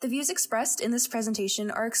The views expressed in this presentation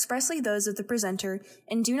are expressly those of the presenter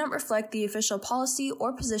and do not reflect the official policy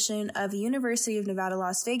or position of the University of Nevada,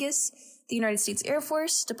 Las Vegas, the United States Air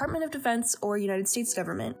Force, Department of Defense, or United States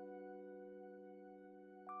government.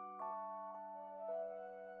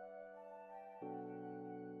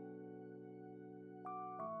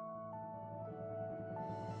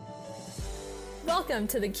 Welcome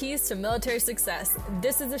to the Keys to Military Success.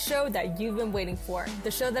 This is the show that you've been waiting for.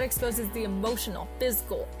 The show that exposes the emotional,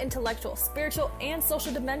 physical, intellectual, spiritual, and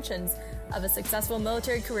social dimensions of a successful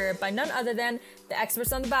military career by none other than the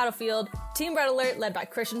experts on the battlefield, Team R.E.D Alert, led by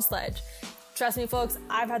Christian Sledge. Trust me, folks,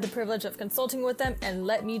 I've had the privilege of consulting with them, and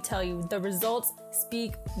let me tell you, the results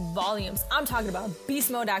speak volumes. I'm talking about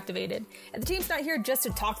beast mode activated. And the team's not here just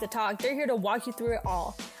to talk the talk, they're here to walk you through it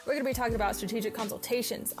all. We're going to be talking about strategic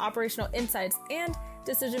consultations, operational insights, and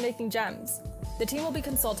decision-making gems. The team will be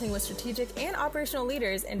consulting with strategic and operational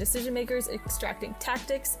leaders and decision makers, extracting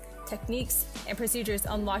tactics, techniques, and procedures,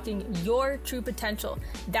 unlocking your true potential.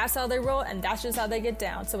 That's how they roll, and that's just how they get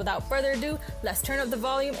down. So without further ado, let's turn up the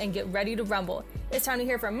volume and get ready to rumble. It's time to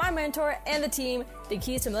hear from my mentor and the team, the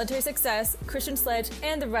Keys to Military Success, Christian Sledge,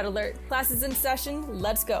 and the R.E.D Alert. Class is in session.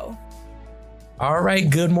 Let's go. All right.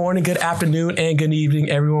 Good morning, good afternoon, and good evening,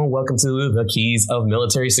 everyone. Welcome to the Keys of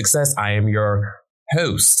Military Success. I am your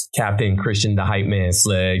host, Captain Christian the Hype Man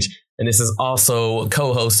Sledge. And this is also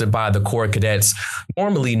co-hosted by the Corps Cadets,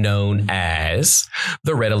 normally known as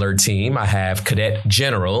the R.E.D Alert team. I have Cadet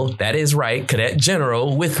General, that is right, Cadet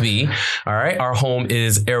General with me. All right. Our home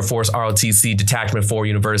is Air Force ROTC Detachment 4,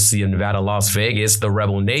 University of Nevada, Las Vegas, the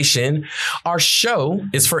Rebel Nation. Our show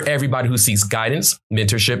is for everybody who seeks guidance,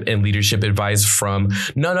 mentorship, and leadership advice from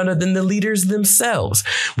none other than the leaders themselves.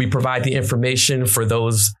 We provide the information for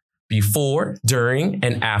those before, during,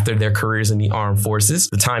 and after their careers in the armed forces.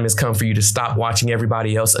 The time has come for you to stop watching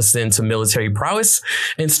everybody else ascend to military prowess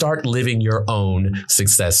and start living your own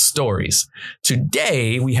success stories.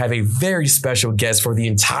 Today, we have a very special guest for the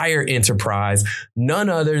entire enterprise, none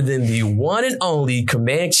other than the one and only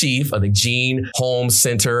Command Chief of the Jeanne Holm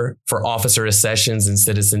Center for Officer Accessions and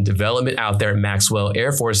Citizen Development out there at Maxwell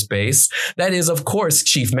Air Force Base. That is, of course,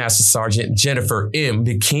 Chief Master Sergeant Jeanne M.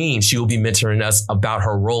 McKeen. She will be mentoring us about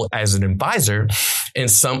her role as an advisor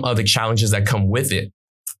and some of the challenges that come with it.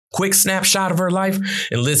 Quick snapshot of her life: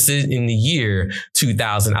 enlisted in the year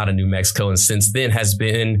 2000 out of New Mexico, and since then has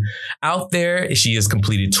been out there. She has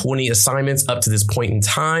completed 20 assignments up to this point in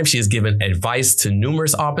time. She has given advice to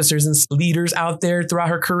numerous officers and leaders out there throughout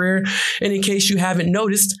her career. And in case you haven't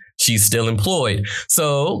noticed, she's still employed.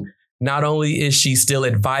 So not only is she still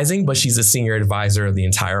advising, but she's a senior advisor of the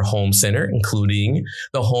entire Holm Center, including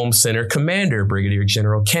the Holm Center Commander, Brigadier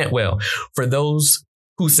General Cantwell. For those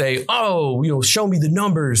who say, oh, show me the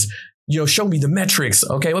numbers, show me the metrics.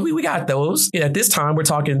 Okay, well, we got those. At this time, we're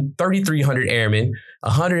talking 3,300 airmen,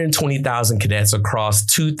 120,000 cadets across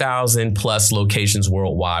 2,000 plus locations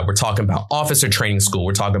worldwide. We're talking about officer training school.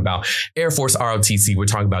 We're talking about Air Force ROTC. We're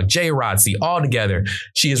talking about JROTC. Altogether,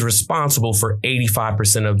 she is responsible for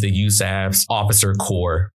 85% of the USAF's officer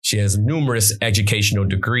corps. She has numerous educational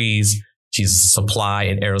degrees. She's a supply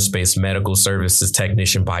and aerospace medical services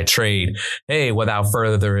technician by trade. Hey, without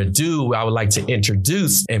further ado, I would like to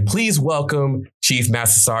introduce and please welcome Chief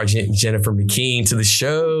Master Sergeant Jeanne McKeen to the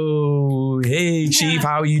show. Hey, Chief,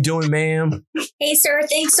 how are you doing, ma'am? Hey, sir.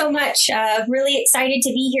 Thanks so much. Really excited to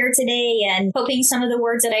be here today and hoping some of the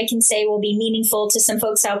words that I can say will be meaningful to some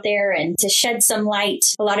folks out there and to shed some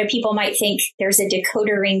light. A lot of people might think there's a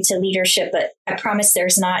decoder ring to leadership, but I promise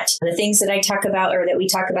there's not. The things that I talk about or that we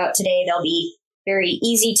talk about today, they'll be very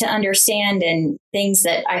easy to understand and things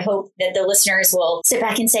that I hope that the listeners will sit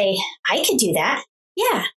back and say, I could do that.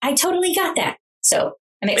 Yeah, I totally got that. So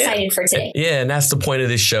I'm excited for today. Yeah, and that's the point of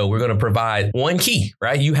this show. We're going to provide one key,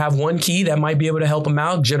 right? You have one key that might be able to help them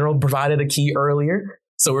out. General provided a key earlier.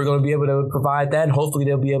 So we're going to be able to provide that, and hopefully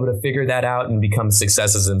they'll be able to figure that out and become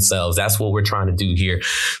successes themselves. That's what we're trying to do here.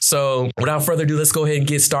 So without further ado, let's go ahead and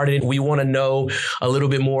get started. We want to know a little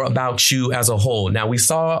bit more about you as a whole. Now,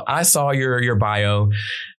 I saw your bio.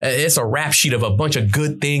 It's a rap sheet of a bunch of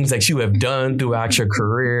good things that you have done throughout your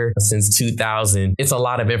career since 2000. It's a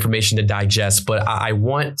lot of information to digest, but I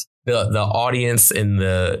want the audience and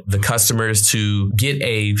the customers to get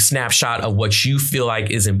a snapshot of what you feel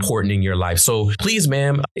like is important in your life. So please,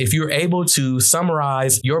 ma'am, if you're able to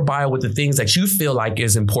summarize your bio with the things that you feel like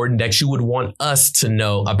is important that you would want us to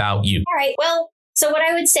know about you. All right. Well, So what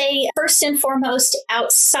I would say, first and foremost,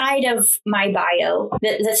 outside of my bio,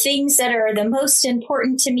 the things that are the most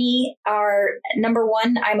important to me are, number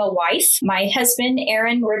one, I'm a wife. My husband,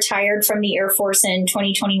 Aaron, retired from the Air Force in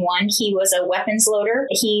 2021. He was a weapons loader.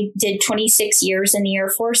 He did 26 years in the Air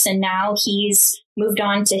Force, and now he's moved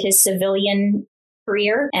on to his civilian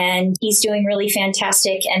career, and he's doing really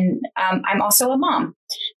fantastic. And I'm also a mom.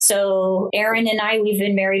 So Aaron and I, we've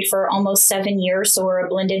been married for almost 7 years. So we're a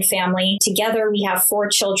blended family. Together, we have 4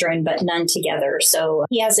 children, but none together. So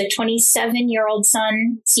he has a 27-year-old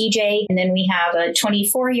son, CJ, and then we have a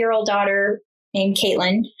 24-year-old daughter named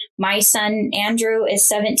Caitlin. My son, Andrew, is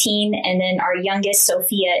 17, and then our youngest,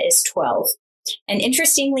 Sophia, is 12. And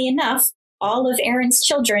interestingly enough, all of Aaron's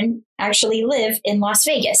children actually live in Las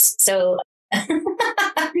Vegas. So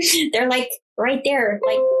they're like right there,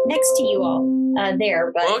 like next to you all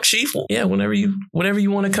there. But well, Chief, yeah, whenever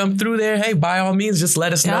you want to come through there, hey, by all means, just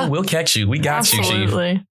let us know. We'll catch you. We got you,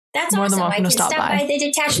 Chief. That's more awesome. I can stop by the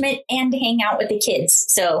detachment and hang out with the kids.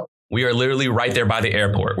 So we are literally right there by the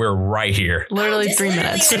airport. We're right here. Literally 3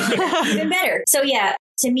 minutes. Even better. So yeah,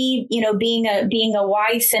 to me, being a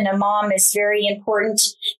wife and a mom is very important.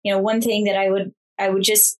 One thing that I would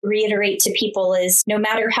just reiterate to people is no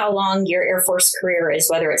matter how long your Air Force career is,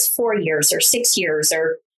 whether it's 4 years or 6 years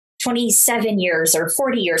or 27 years or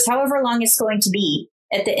 40 years, however long it's going to be,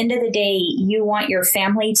 at the end of the day, you want your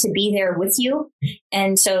family to be there with you.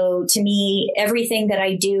 And so to me, everything that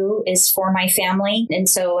I do is for my family. And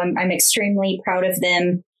so I'm extremely proud of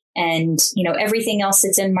them. And, everything else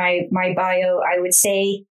that's in my bio, I would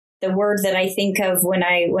say the word that I think of when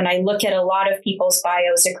I look at a lot of people's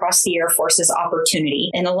bios across the Air Force is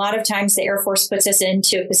opportunity. And a lot of times the Air Force puts us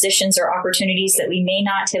into positions or opportunities that we may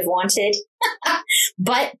not have wanted,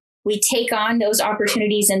 but we take on those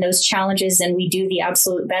opportunities and those challenges and we do the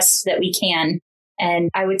absolute best that we can.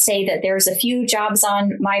 And I would say that there's a few jobs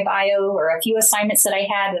on my bio or a few assignments that I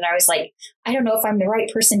had and I was like, I don't know if I'm the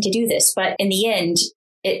right person to do this. But in the end,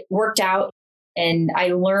 it worked out. And I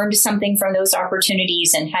learned something from those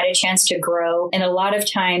opportunities and had a chance to grow. And a lot of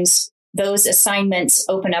times those assignments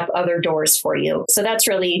open up other doors for you. So that's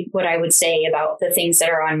really what I would say about the things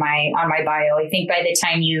that are on my bio. I think by the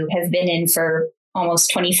time you have been in for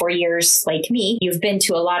almost 24 years like me, you've been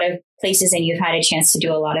to a lot of places and you've had a chance to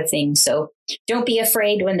do a lot of things. So don't be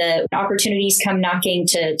afraid when the opportunities come knocking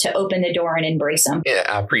to open the door and embrace them. Yeah,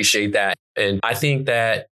 I appreciate that. And I think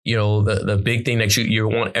that the big thing that you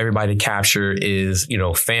want everybody to capture is,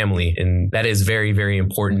 family. And that is very, very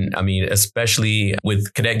important. I mean, especially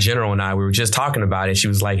with Cadet General and I, we were just talking about it. She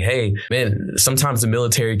was like, hey, man, sometimes the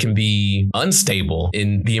military can be unstable,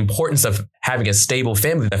 and the importance of having a stable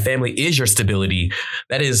family. That family is your stability.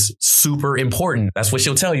 That is super important. That's what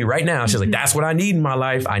she'll tell you right now. She's like, that's what I need in my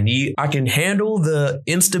life. I can handle the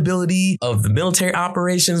instability of the military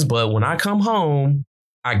operations, but when I come home,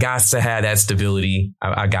 I got to have that stability.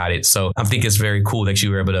 I got it. So I think it's very cool that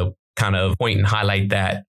you were able to kind of point and highlight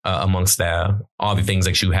that amongst all the things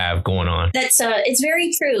that you have going on. That's it's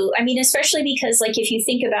very true. I mean, especially because if you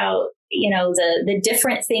think about, the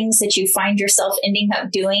different things that you find yourself ending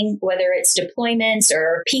up doing, whether it's deployments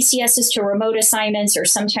or PCSs to remote assignments, or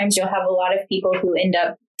sometimes you'll have a lot of people who end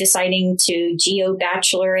up deciding to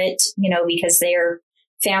geo-bachelorette, because they're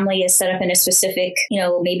family is set up in a specific,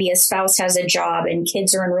 maybe a spouse has a job and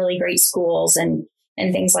kids are in really great schools and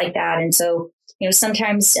things like that. And so,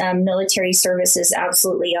 sometimes military service is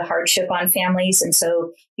absolutely a hardship on families. And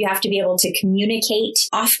so you have to be able to communicate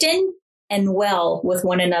often and well with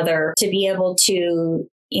one another to be able to,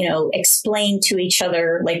 explain to each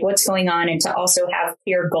other what's going on and to also have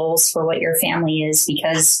clear goals for what your family is.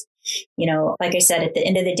 Because like I said, at the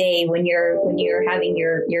end of the day, when you're having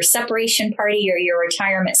your separation party or your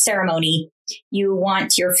retirement ceremony, you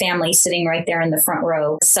want your family sitting right there in the front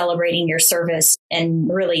row, celebrating your service and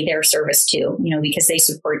really their service too, because they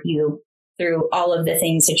support you through all of the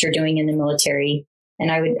things that you're doing in the military.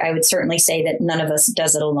 And I would certainly say that none of us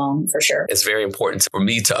does it alone, for sure. It's very important for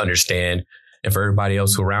me to understand, and for everybody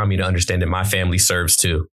else around me to understand, that my family serves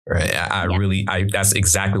too. Right. That's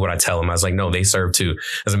exactly what I tell them. I was like, no, they serve too.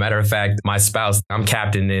 As a matter of fact, my spouse, I'm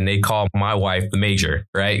captain, and they call my wife the major,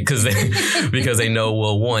 right? because they know,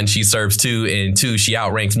 well, one, she serves too, and two, she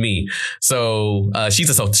outranks me. So she's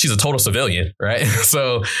a total civilian, right?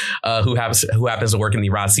 So who happens to work in the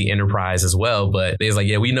R.E.D enterprise as well. But it's like,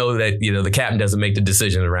 yeah, we know that, the captain doesn't make the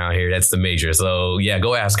decisions around here. That's the major. So yeah,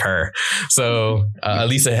 go ask her. So at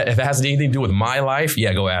least if it has anything to do with my life,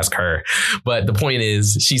 yeah, go ask her. But the point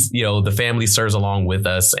is, she the family serves along with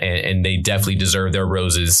us, and they definitely deserve their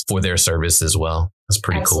roses for their service as well. That's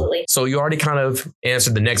pretty Absolutely. cool. So you already kind of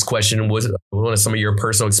answered the next question. Was one of some of your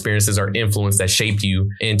personal experiences or influence that shaped you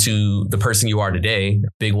into the person you are today?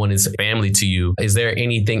 Big one is family to you. Is there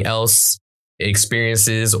anything else,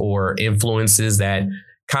 experiences or influences that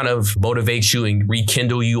kind of motivate you and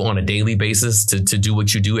rekindle you on a daily basis to do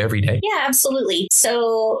what you do every day? Yeah, absolutely.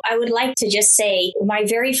 So I would like to just say my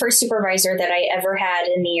very first supervisor that I ever had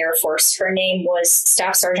in the Air Force, her name was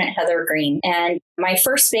Staff Sergeant Heather Green. And my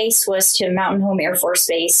first base was to Mountain Home Air Force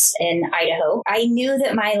Base in Idaho. I knew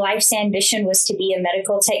that my life's ambition was to be a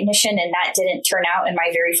medical technician, and that didn't turn out in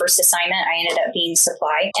my very first assignment. I ended up being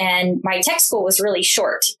supply. And my tech school was really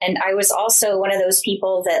short. And I was also one of those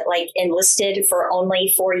people that enlisted for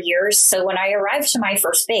only 4 years. So when I arrived to my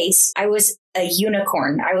first base, I was a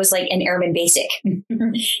unicorn. I was like an airman basic.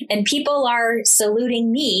 And people are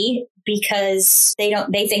saluting me because they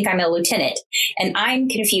think I'm a lieutenant, and I'm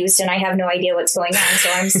confused and I have no idea what's going on. So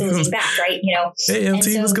I'm saluting back, right? Hey,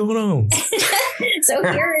 LT, what's going on? So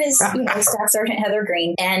here is, Staff Sergeant Heather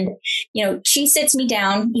Green. And, she sits me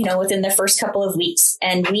down, within the first couple of weeks,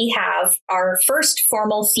 and we have our first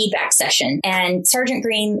formal feedback session. And Sergeant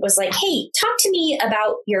Green was like, hey, talk to me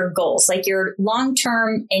about your goals, like your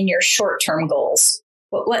long-term and your short-term goals.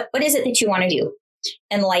 What is it that you want to do?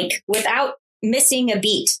 And without missing a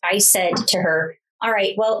beat, I said to her, all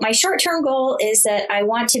right, well, my short-term goal is that I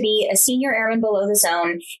want to be a senior airman below the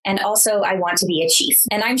zone, and also I want to be a chief.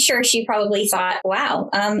 And I'm sure she probably thought,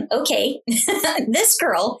 wow, okay, this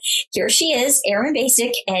girl, here she is, airman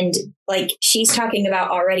basic, and she's talking about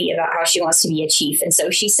how she wants to be a chief. And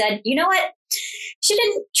so she said, you know what? She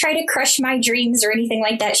didn't try to crush my dreams or anything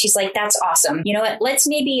like that. She's like, that's awesome. You know what? Let's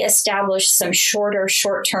maybe establish some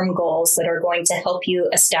short-term goals that are going to help you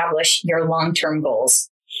establish your long-term goals.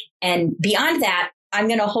 And beyond that, I'm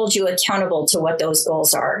going to hold you accountable to what those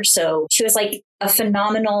goals are. So she was like a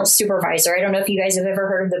phenomenal supervisor. I don't know if you guys have ever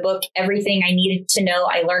heard of the book, Everything I Needed to Know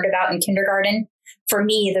I Learned About in Kindergarten. For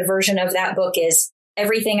me, the version of that book is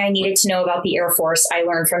Everything I Needed to Know About the Air Force I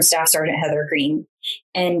Learned from Staff Sergeant Heather Green.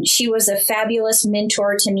 And she was a fabulous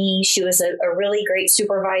mentor to me. She was a really great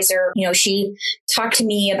supervisor. She talked to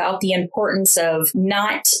me about the importance of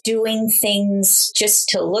not doing things just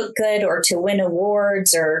to look good or to win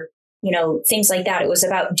awards or, things like that. It was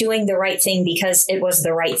about doing the right thing because it was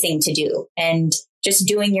the right thing to do, and just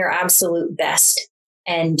doing your absolute best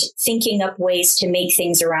and thinking up ways to make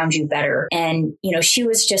things around you better. And, she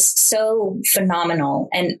was just so phenomenal.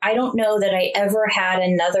 And I don't know that I ever had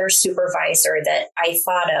another supervisor that I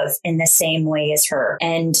thought of in the same way as her.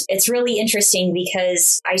 And it's really interesting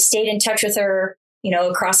because I stayed in touch with her,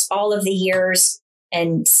 across all of the years.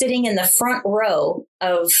 And sitting in the front row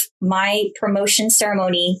of my promotion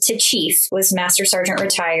ceremony to chief was Master Sergeant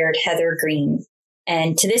Retired Heather Green.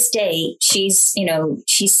 And to this day, she's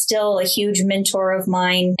still a huge mentor of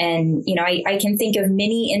mine. And, I can think of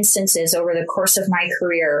many instances over the course of my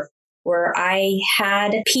career where I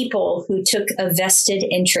had people who took a vested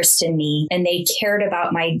interest in me, and they cared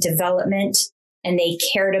about my development, and they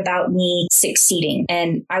cared about me succeeding.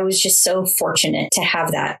 And I was just so fortunate to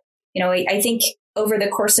have that. I think over the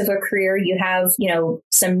course of a career, you have,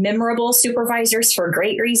 some memorable supervisors for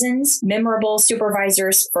great reasons, memorable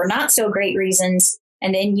supervisors for not so great reasons.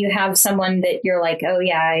 And then you have someone that you're like, oh,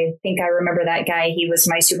 yeah, I think I remember that guy. He was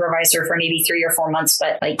my supervisor for maybe 3 or 4 months,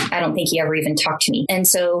 but I don't think he ever even talked to me. And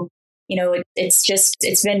so,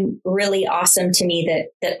 it's been really awesome to me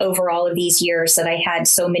that over all of these years that I had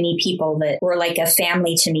so many people that were like a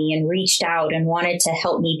family to me and reached out and wanted to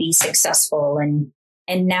help me be successful. And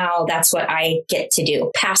now that's what I get to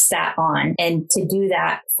do, pass that on, and to do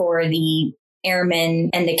that for the airmen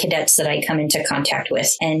and the cadets that I come into contact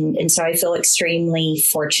with. And so I feel extremely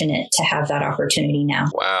fortunate to have that opportunity now.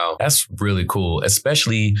 Wow, that's really cool,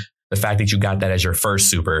 especially the fact that you got that as your first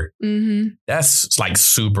super. Mm-hmm. That's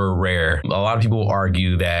super rare. A lot of people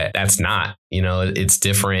argue that that's not, it's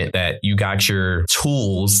different, that you got your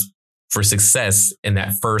tools for success in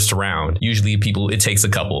that first round. Usually it takes a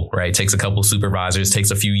couple, right? It takes a couple supervisors,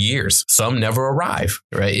 takes a few years. Some never arrive,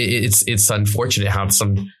 right? It's unfortunate how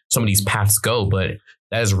some of these paths go, but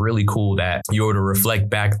that is really cool that you were to reflect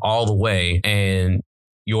back all the way, and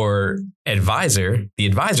your advisor, the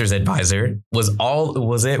advisor's advisor,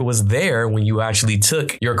 was there when you actually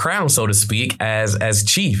took your crown, so to speak, as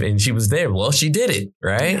chief, and she was there. Well, she did it,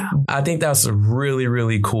 right? Yeah. I think that's really,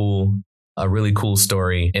 really cool. A really cool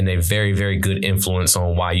story, and a very, very good influence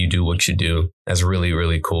on why you do what you do. That's really,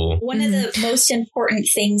 really cool. One of the most important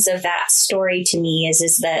things of that story to me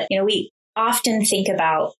is that, we often think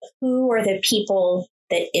about who are the people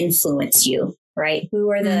that influence you. right? Who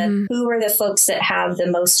are the folks that have the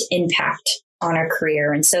most impact on our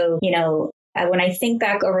career? And so, when I think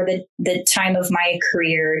back over the time of my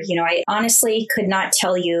career, I honestly could not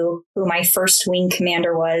tell you who my first wing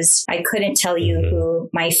commander was. I couldn't tell you who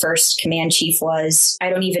my first command chief was. I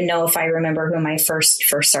don't even know if I remember who my first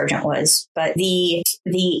sergeant was. But the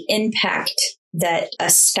impact that a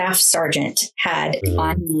staff sergeant had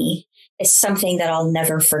on me is something that I'll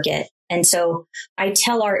never forget. And so I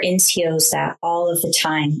tell our NCOs that all of the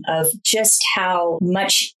time, of just how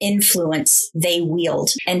much influence they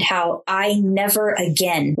wield and how I never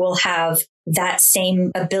again will have that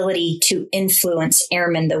same ability to influence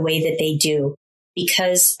airmen the way that they do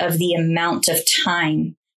because of the amount of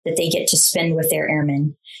time that they get to spend with their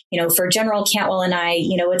airmen. For General Cantwell and I,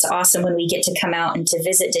 it's awesome when we get to come out and to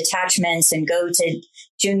visit detachments and go to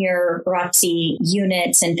junior ROTC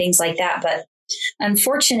units and things like that. But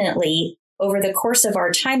unfortunately, over the course of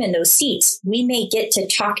our time in those seats, we may get to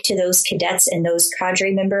talk to those cadets and those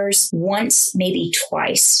cadre members once, maybe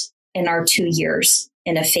twice in our 2 years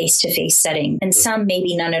in a face-to-face setting. And some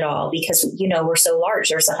maybe none at all, because, we're so large.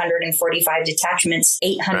 There's 145 detachments,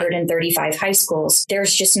 835 high schools.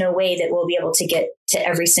 There's just no way that we'll be able to get to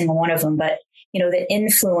every single one of them. But the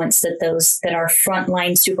influence that our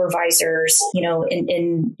frontline supervisors,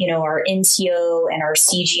 in our NCO and our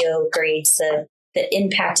CGO grades, the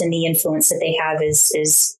impact and the influence that they have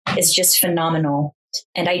is just phenomenal.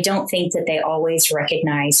 And I don't think that they always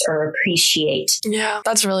recognize or appreciate. Yeah,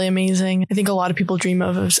 that's really amazing. I think a lot of people dream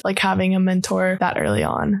of like having a mentor that early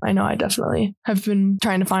on. I know I definitely have been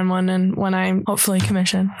trying to find one, and when I'm hopefully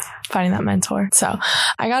commissioned, finding that mentor. So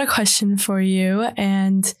I got a question for you,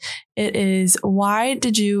 and it is, why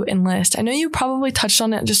did you enlist? I know you probably touched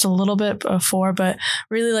on it just a little bit before, but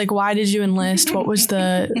really, like, why did you enlist? What was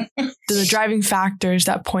the driving factors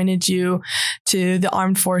that pointed you to the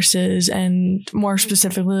armed forces, and more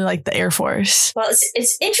specifically, like the Air Force? Well,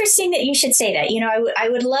 it's interesting that you should say that. I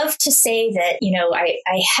would love to say that,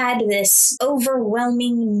 I had this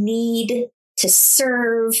overwhelming need to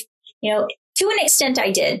serve, to an extent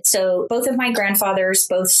I did. So both of my grandfathers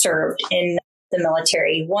both served in the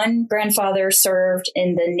military. One grandfather served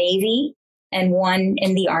in the Navy and one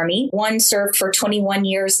in the Army. One served for 21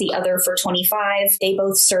 years, the other for 25. They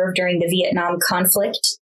both served during the Vietnam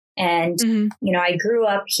conflict. And, I grew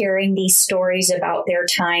up hearing these stories about their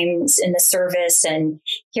times in the service and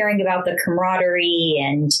hearing about the camaraderie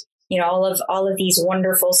and, all of these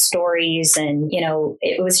wonderful stories. And,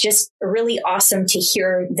 it was just really awesome to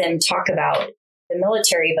hear them talk about the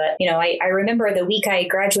military. But, I remember the week I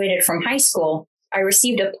graduated from high school, I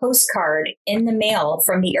received a postcard in the mail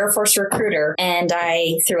from the Air Force recruiter, and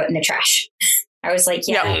I threw it in the trash. I was like,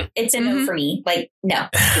 it's a no for me. Like, no.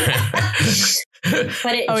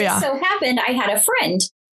 But it so happened I had a friend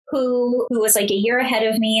who was like a year ahead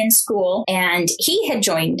of me in school, and he had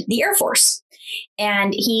joined the Air Force.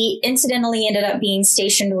 And he incidentally ended up being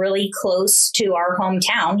stationed really close to our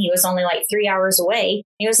hometown. He was only like 3 hours away.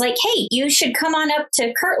 He was like, hey, you should come on up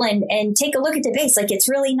to Kirtland and take a look at the base. Like, it's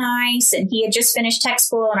really nice. And he had just finished tech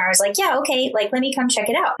school. And I was like, yeah, okay. Like, let me come check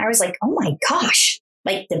it out. I was like, oh my gosh.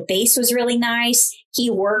 Like, the base was really nice. He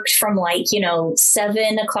worked from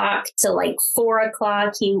 7 o'clock to 4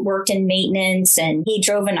 o'clock. He worked in maintenance and he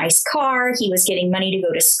drove a nice car. He was getting money to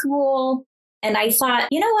go to school. And I thought,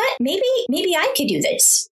 you know what, maybe I could do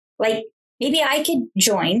this. Like, maybe I could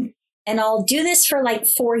join, and I'll do this for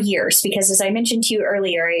 4 years, because as I mentioned to you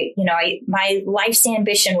earlier, my life's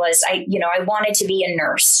ambition was, I wanted to be a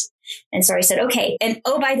nurse. And so I said, okay. And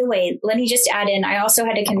oh, by the way, let me just add in, I also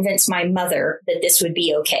had to convince my mother that this would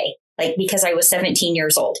be okay. Because I was 17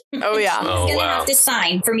 years old. Oh, yeah. She's going to have to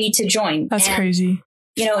sign for me to join. That's crazy.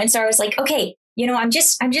 And so I was like, okay, I'm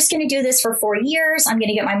just going to do this for 4 years. I'm going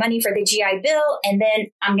to get my money for the GI Bill, and then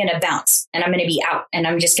I'm going to bounce and I'm going to be out, and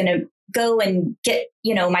I'm just going to go and get,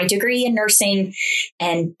 my degree in nursing,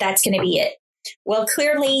 and that's going to be it. Well,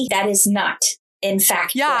 clearly that is not, in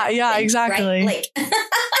fact. Yeah, exactly. Right?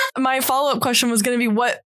 My follow-up question was going to be,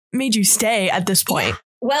 what made you stay at this point? Yeah.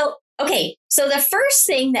 Well, okay. So the first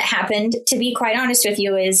thing that happened, to be quite honest with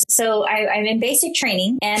you, is I'm in basic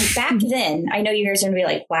training. And back then, I know you guys are going to be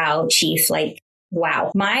like, wow, Chief,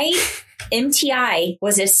 wow. My MTI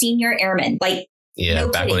was a senior airman. No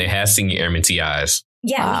back when they had senior airman TIs.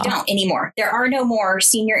 Yeah, wow. We don't anymore. There are no more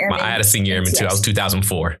senior airmen. I had a senior airman too. I was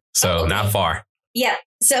 2004. So not far. Yeah.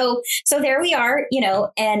 So there we are,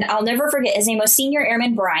 and I'll never forget, his name was Senior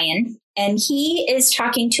Airman Brian. And he is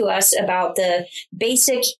talking to us about the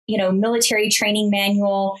basic, military training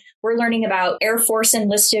manual. We're learning about Air Force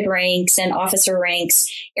enlisted ranks and officer ranks,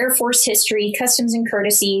 Air Force history, customs and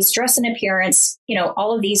courtesies, dress and appearance,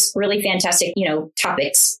 all of these really fantastic,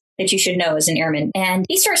 topics that you should know as an airman. And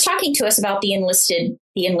he starts talking to us about the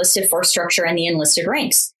enlisted force structure and the enlisted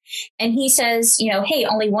ranks. And he says, hey,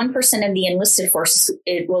 only 1% of the enlisted forces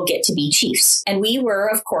will get to be chiefs. And we were,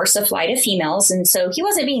 of course, a flight of females. And so he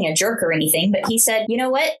wasn't being a jerk or anything, but he said, you know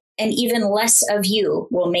what? And even less of you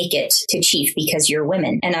will make it to chief because you're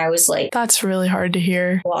women. And I was like, that's really hard to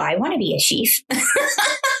hear. Well, I want to be a chief.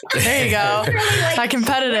 There you go. Really like,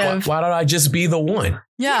 competitive. Why don't I just be the one?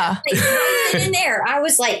 Yeah. Right in there, I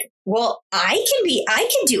was like, well, I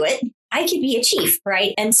can do it. I could be a chief,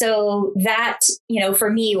 right? And so that, for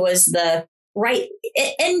me was the right.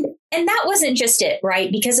 And that wasn't just it,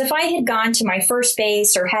 right? Because if I had gone to my first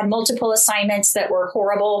base or had multiple assignments that were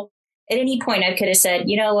horrible, at any point I could have said,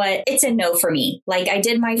 you know what, it's a no for me. Like I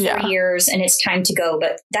did my 4 years and it's time to go.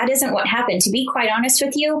 But that isn't what happened. To be quite honest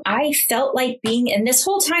with you, I felt like being in this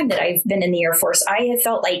whole time that I've been in the Air Force, I have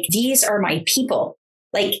felt like these are my people.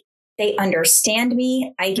 Like they understand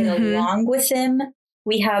me. I get along with them.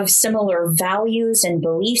 We have similar values and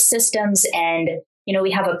belief systems, and, we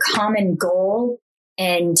have a common goal.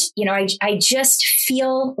 And, I just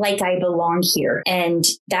feel like I belong here. And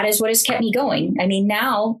that is what has kept me going. I mean,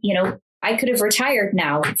 now, I could have retired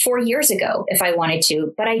now 4 years ago if I wanted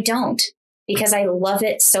to, but I don't, because I love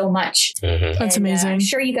it so much. Mm-hmm. That's amazing. I'm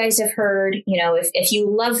sure you guys have heard, if you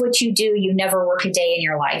love what you do, you never work a day in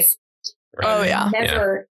your life. Right. Oh, yeah.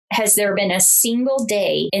 Never has there been a single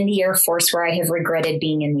day in the Air Force where I have regretted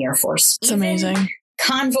being in the Air Force. It's amazing.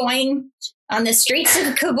 Convoying on the streets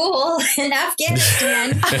of Kabul in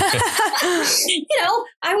Afghanistan.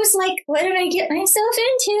 I was like, what did I get myself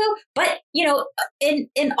into? But,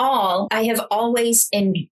 in all, I have always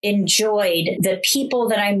enjoyed the people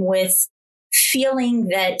that I'm with, feeling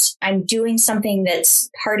that I'm doing something that's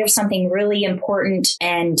part of something really important,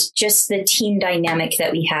 and just the team dynamic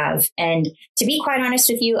that we have. And to be quite honest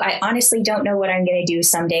with you, I honestly don't know what I'm going to do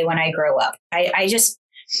someday when I grow up. I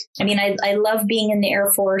love being in the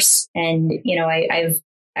Air Force, and,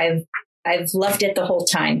 I've loved it the whole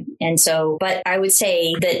time. And so, but I would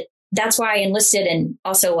say that's why I enlisted, and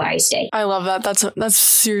also why I stay. I love that. That's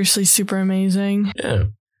seriously super amazing. Yeah.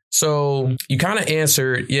 So you kind of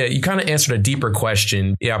answered a deeper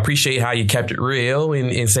question. Yeah, I appreciate how you kept it real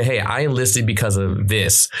and say, hey, I enlisted because of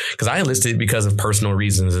this, because I enlisted because of personal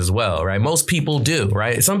reasons as well, right? Most people do,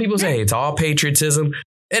 right? Some people say, hey, it's all patriotism,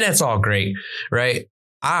 and that's all great, right?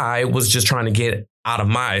 I was just trying to get out of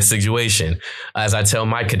my situation. As I tell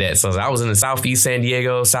my cadets, I was in the Southeast San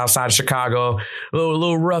Diego, South side of Chicago,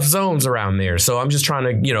 little rough zones around there. So I'm just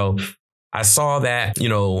trying to, I saw that,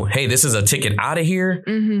 hey, this is a ticket out of here.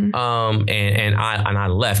 Mm-hmm. And I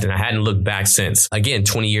left, and I hadn't looked back since. Again,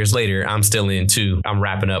 20 years later, I'm still in too. I'm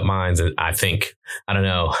wrapping up mines. I think, I don't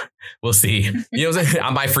know. We'll see. What I'm saying? I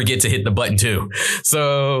might forget to hit the button too.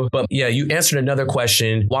 So, but yeah, you answered another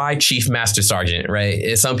question. Why Chief Master Sergeant, right?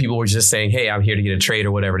 And some people were just saying, hey, I'm here to get a trade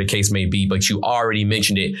or whatever the case may be, but you already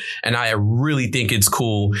mentioned it. And I really think it's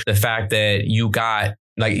cool. The fact that you got,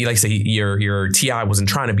 like I say, your TI wasn't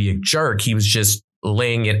trying to be a jerk. He was just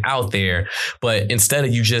laying it out there. But instead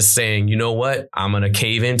of you just saying, you know what, I'm going to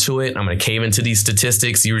cave into it, I'm going to cave into these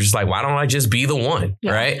statistics, you were just like, why don't I just be the one?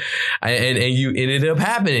 Yeah. Right. And you ended up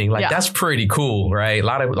happening. Like, that's pretty cool. Right. A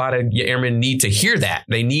lot of your airmen need to hear that.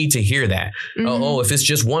 They need to hear that. Mm-hmm. Oh, if it's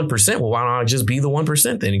just 1%, well, why don't I just be the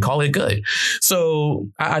 1% then and call it good? So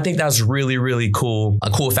I think that's really, really cool.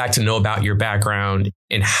 A cool fact to know about your background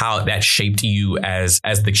and how that shaped you as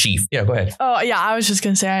the chief. Yeah, go ahead. Oh, yeah. I was just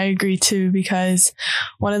going to say I agree, too, because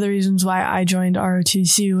one of the reasons why I joined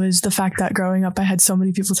ROTC was the fact that growing up, I had so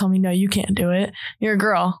many people tell me, no, you can't do it. You're a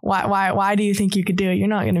girl. Why do you think you could do it? You're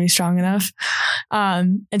not going to be strong enough.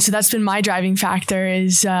 And so that's been my driving factor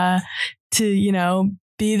is to,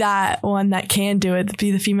 be that one that can do it,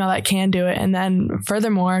 be the female that can do it. And then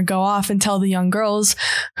furthermore, go off and tell the young girls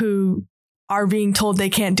who are being told they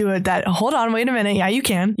can't do it that, hold on, wait a minute. Yeah, you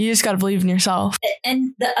can. You just got to believe in yourself.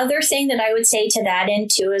 And the other thing that I would say to that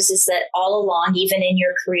end too is that all along, even in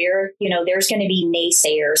your career, there's going to be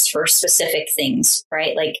naysayers for specific things,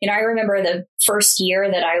 right? Like, I remember the first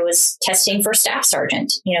year that I was testing for staff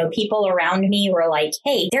sergeant, people around me were like,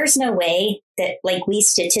 hey, there's no way that like we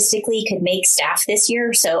statistically could make staff this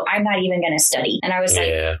year. So I'm not even going to study. And I was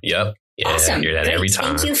like, yep. Yeah, awesome. I hear that every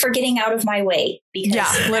time. Thank you for getting out of my way.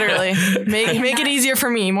 Because literally. Make it easier for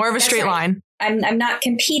me. More of a straight line. I'm not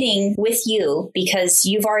competing with you because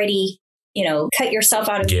you've already cut yourself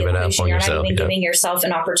out of the equation. You're not even giving yourself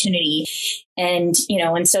an opportunity. And,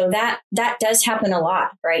 and so that does happen a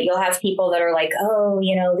lot, right? You'll have people that are like, oh,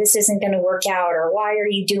 this isn't going to work out, or why are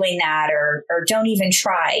you doing that? Or don't even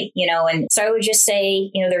try, and so I would just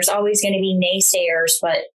say, there's always going to be naysayers,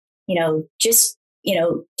 but, just,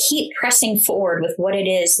 keep pressing forward with what it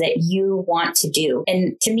is that you want to do.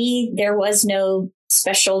 And to me, there was no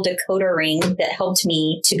special decoder ring that helped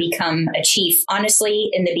me to become a chief. Honestly,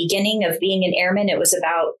 in the beginning of being an airman, it was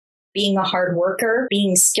about being a hard worker,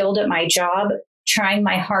 being skilled at my job, trying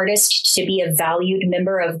my hardest to be a valued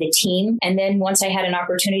member of the team. And then once I had an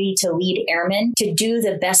opportunity to lead airmen, to do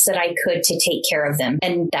the best that I could to take care of them.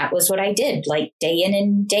 And that was what I did, like day in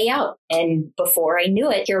and day out. And before I knew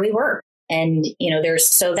it, here we were. And,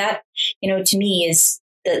 to me is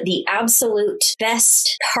the absolute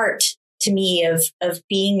best part to me of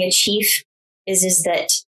being a chief is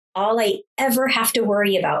that all I ever have to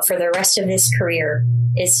worry about for the rest of this career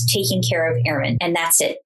is taking care of airmen. And that's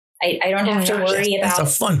it. I don't have to worry about. That's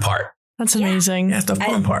the fun part. That's amazing. That's the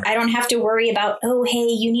fun part. I don't have to worry about, oh, hey,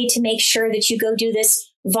 you need to make sure that you go do this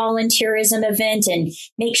volunteerism event and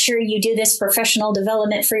make sure you do this professional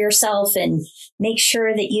development for yourself and make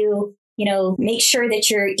sure that make sure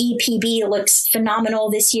that your EPB looks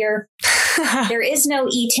phenomenal this year. There is no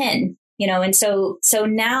E10. And so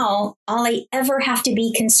now all I ever have to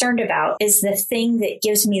be concerned about is the thing that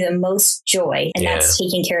gives me the most joy. And that's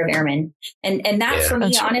taking care of airmen. And that for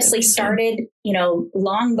me, honestly, started,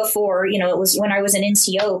 long before, it was when I was an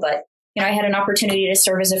NCO, but, I had an opportunity to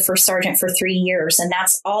serve as a first sergeant for 3 years. And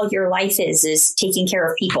that's all your life is taking care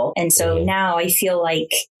of people. And so now I feel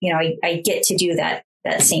like, I get to do that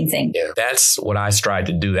same thing. Yeah, that's what I strive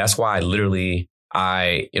to do. That's why I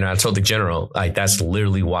told the general, like, that's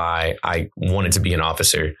literally why I wanted to be an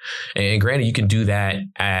officer. And granted, you can do that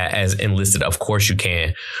as enlisted. Of course you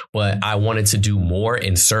can. But I wanted to do more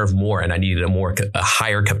and serve more. And I needed a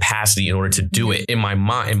higher capacity in order to do it in my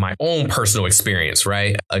mind, in my own personal experience.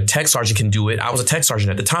 Right. A tech sergeant can do it. I was a tech sergeant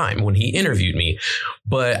at the time when he interviewed me.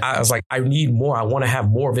 But I was like, I need more. I want to have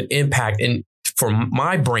more of an impact. And for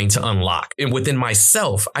my brain to unlock and within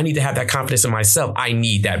myself, I need to have that confidence in myself. I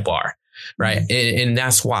need that bar. Right. And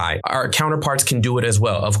that's why our counterparts can do it as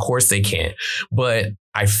well. Of course they can. But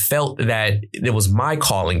I felt that it was my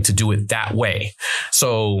calling to do it that way.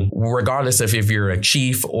 So regardless of if you're a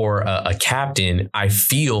chief or a captain, I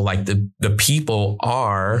feel like the people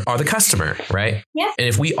are the customer. Right. Yeah. And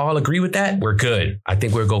if we all agree with that, we're good. I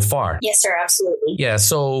think we'll go far. Yes, sir. Absolutely. Yeah.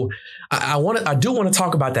 So I do want to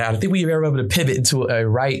talk about that. I think we were able to pivot into a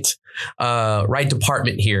right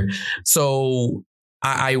department here. So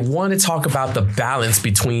I want to talk about the balance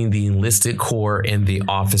between the enlisted corps and the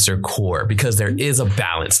officer corps, because there is a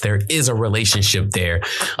balance. There is a relationship there.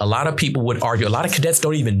 A lot of people would argue, a lot of cadets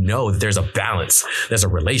don't even know that there's a balance. There's a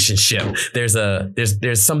relationship. There's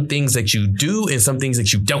some things that you do and some things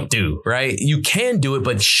that you don't do, right? You can do it,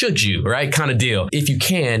 but should you, right? Kind of deal. If you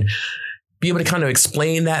can, be able to kind of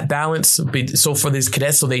explain that balance. So for these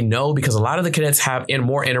cadets, so they know, because a lot of the cadets have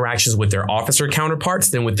more interactions with their officer counterparts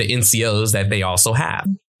than with the NCOs that they also have.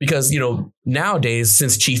 Because, nowadays,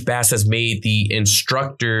 since Chief Bass has made the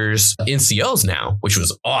instructors NCOs now, which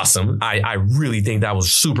was awesome. I really think that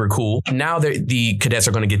was super cool. Now the cadets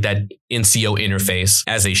are going to get that NCO interface,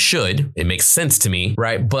 as they should. It makes sense to me,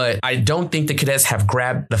 right? But I don't think the cadets have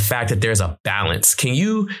grabbed the fact that there's a balance. Can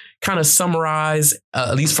you kind of summarize,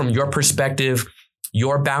 at least from your perspective,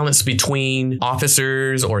 your balance between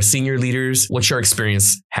officers or senior leaders, what your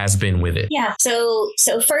experience has been with it? Yeah. So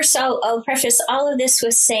first I'll preface all of this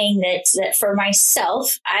with saying that for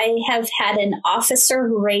myself, I have had an officer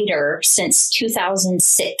rater since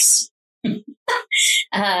 2006. Once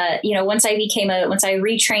I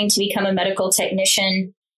retrained to become a medical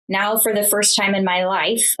technician, now for the first time in my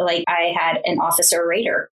life, like, I had an officer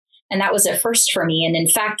rater. And that was a first for me. And in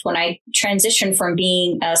fact, when I transitioned from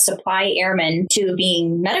being a supply airman to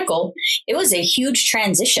being medical, it was a huge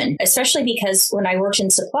transition, especially because when I worked in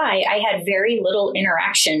supply, I had very little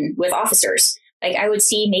interaction with officers. Like, I would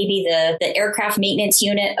see maybe the aircraft maintenance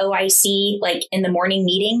unit, OIC, like in the morning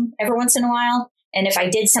meeting every once in a while. And if I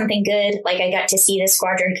did something good, like I got to see the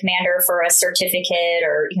squadron commander for a certificate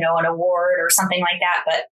or, an award or something like that.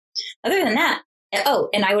 But other than that, oh,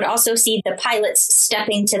 and I would also see the pilots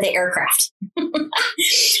stepping to the aircraft.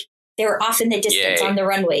 They were off in the distance on the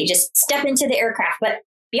runway, just step into the aircraft. But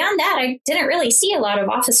beyond that, I didn't really see a lot of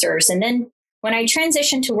officers. And then when I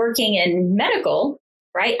transitioned to working in medical,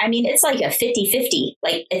 right? I mean, it's like a 50-50,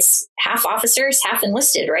 like it's half officers, half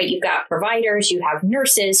enlisted, right? You've got providers, you have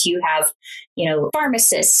nurses, you have,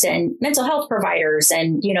 pharmacists and mental health providers.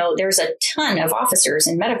 And, there's a ton of officers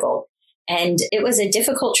in medical. And it was a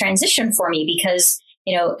difficult transition for me because,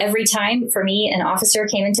 every time for me, an officer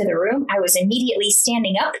came into the room, I was immediately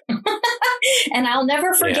standing up. And I'll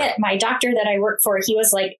never forget my doctor that I worked for. He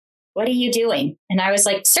was like, "What are you doing?" And I was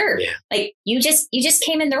like, "Sir, like you just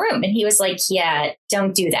came in the room." And he was like, "Yeah,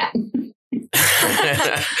 don't do that."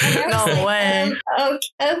 No way.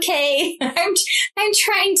 Okay. I'm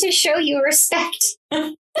trying to show you respect.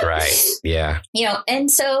 Right. Yeah. And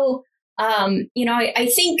so,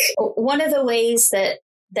 I think one of the ways that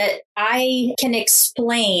I can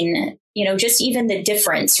explain, just even the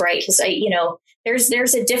difference, right? Because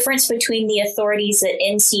there's a difference between the authorities that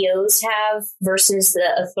NCOs have versus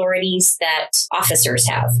the authorities that officers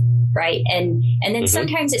have, right? And then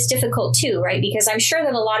sometimes it's difficult too, right? Because I'm sure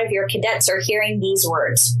that a lot of your cadets are hearing these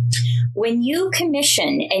words. When you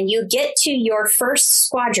commission and you get to your first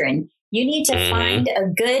squadron, you need to find a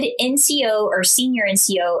good NCO or senior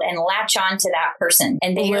NCO and latch on to that person.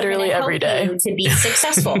 And they literally are every help day you to be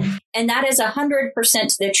successful. And that is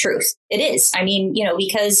 100% the truth. It is. I mean,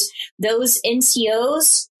 because those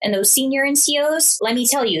NCOs and those senior NCOs, let me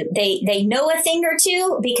tell you, they know a thing or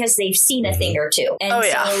two because they've seen a thing or two. And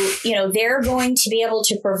so, they're going to be able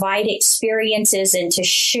to provide experiences and to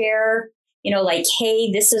share, like,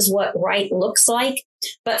 hey, this is what right looks like.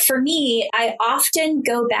 But for me, I often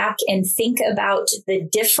go back and think about the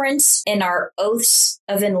difference in our oaths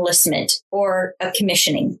of enlistment or a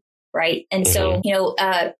commissioning, right? And so,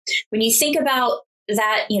 when you think about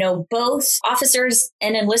that, both officers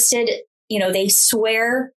and enlisted, they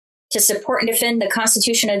swear to support and defend the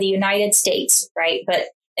Constitution of the United States, right? But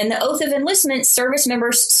in the oath of enlistment, service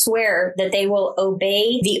members swear that they will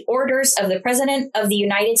obey the orders of the President of the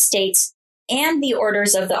United States and the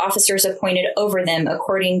orders of the officers appointed over them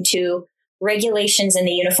according to regulations in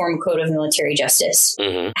the Uniform Code of Military Justice.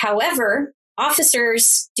 However,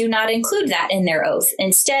 officers do not include that in their oath.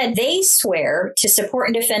 Instead, they swear to support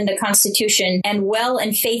and defend the Constitution and well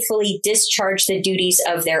and faithfully discharge the duties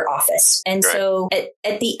of their office. And so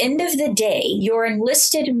at the end of the day, your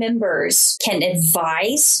enlisted members can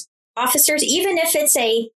advise officers, even if it's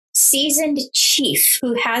a seasoned chief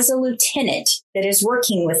who has a lieutenant that is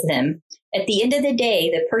working with them. At the end of the day,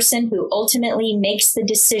 the person who ultimately makes the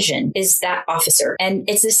decision is that officer. And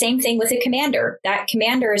it's the same thing with a commander. That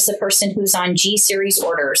commander is the person who's on G series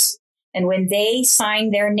orders. And when they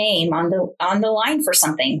sign their name on the line for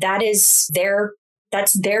something, that's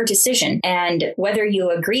their decision. And whether you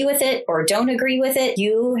agree with it or don't agree with it,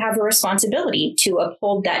 you have a responsibility to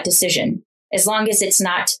uphold that decision, as long as it's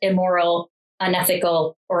not immoral,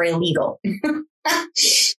 unethical, or illegal.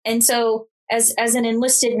 And so as an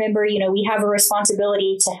enlisted member, we have a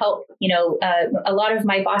responsibility to help. A lot of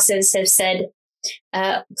my bosses have said,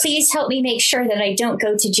 please help me make sure that I don't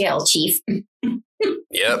go to jail, Chief.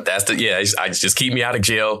 Yep, I just keep me out of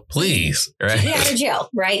jail, please. Right. Keep me out of jail.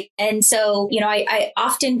 Right. And so, I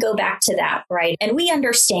often go back to that. Right. And we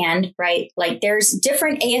understand, right, like there's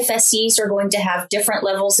different AFSCs are going to have different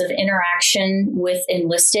levels of interaction with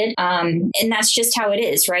enlisted. And that's just how it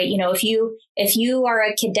is. Right. If you are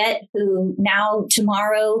a cadet who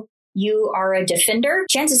tomorrow you are a defender,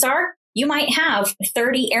 chances are you might have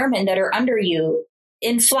 30 airmen that are under you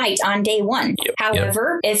in flight on day one.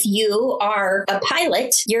 However, if you are a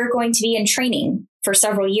pilot, you're going to be in training for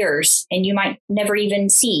several years and you might never even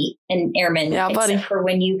see an airman except for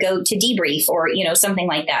when you go to debrief or, something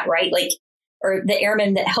like that, right? Like, or the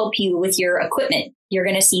airmen that help you with your equipment, you're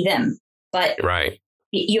going to see them. But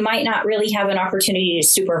you might not really have an opportunity to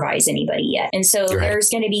supervise anybody yet. And so there's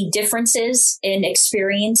going to be differences in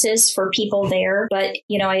experiences for people there. But,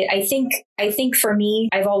 I think for me,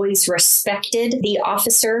 I've always respected the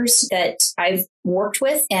officers that I've worked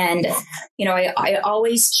with. And, I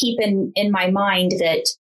always keep in my mind that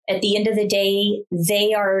at the end of the day,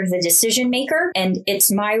 they are the decision maker. And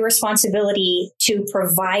it's my responsibility to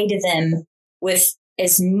provide them with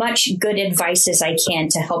as much good advice as I can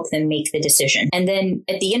to help them make the decision. And then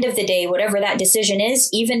at the end of the day, whatever that decision is,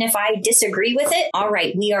 even if I disagree with it, all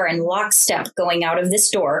right, we are in lockstep going out of this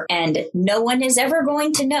door. And no one is ever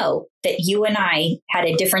going to know that you and I had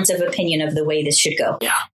a difference of opinion of the way this should go.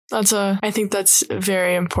 Yeah. I think that's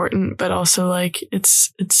very important, but also like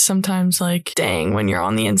it's sometimes like, dang, when you're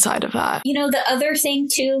on the inside of that. The other thing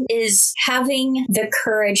too is having the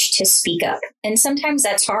courage to speak up. And sometimes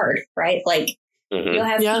that's hard, right? Like, you'll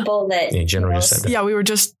have people that said that. Yeah, we were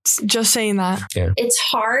just saying that. Yeah. It's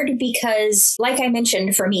hard because, like I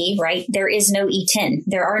mentioned, for me, right, there is no E10.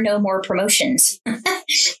 There are no more promotions.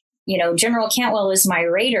 General Cantwell is my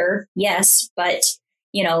raider, yes, but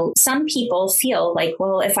some people feel like,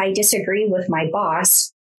 well, if I disagree with my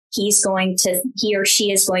boss, he or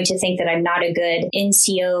she is going to think that I'm not a good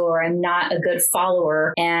NCO or I'm not a good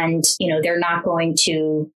follower. And, they're not going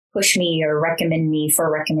to push me or recommend me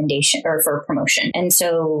for recommendation or for promotion. And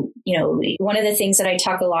so, one of the things that I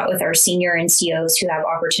talk a lot with our senior NCOs who have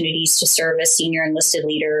opportunities to serve as senior enlisted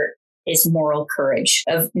leader is moral courage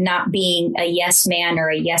of not being a yes man or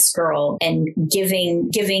a yes girl and giving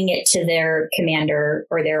it to their commander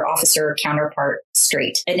or their officer counterpart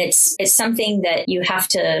straight. And it's something that you have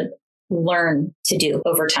to learn to do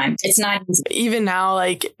over time. It's not easy. Even now,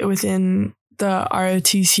 like within the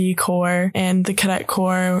ROTC Corps and the Cadet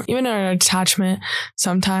Corps, even in our detachment,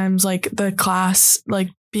 sometimes like the class, like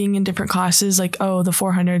being in different classes, like, the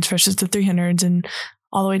 400s versus the 300s and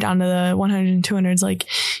all the way down to the 100 and 200s, like,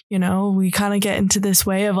 we kind of get into this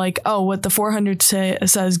way of like, what the 400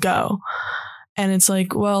 says go. And it's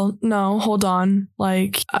like, well, no, hold on.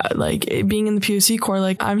 Like being in the POC Corps,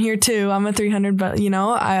 like I'm here too. I'm a 300, but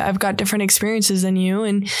I've got different experiences than you.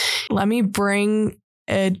 And let me bring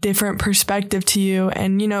a different perspective to you.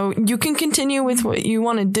 And, you can continue with what you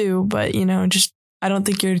want to do, but, just, I don't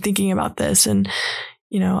think you're thinking about this. And,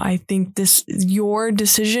 I think your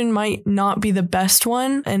decision might not be the best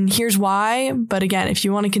one. And here's why. But again, if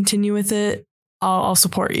you want to continue with it, I'll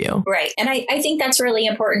support you. Right. And I think that's really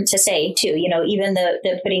important to say too, even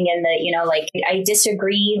the putting in the, I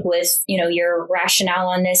disagree with, your rationale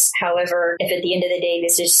on this. However, if at the end of the day,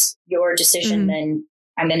 this is your decision, then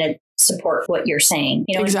I'm going to support what you're saying.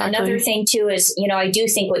 Exactly. Another thing too is, I do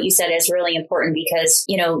think what you said is really important because,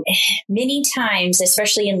 many times,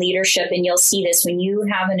 especially in leadership, and you'll see this when you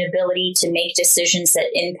have an ability to make decisions that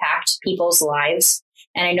impact people's lives.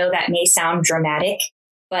 And I know that may sound dramatic,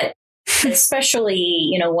 but especially,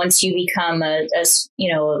 once you become a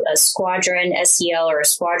squadron SEL or a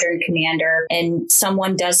squadron commander and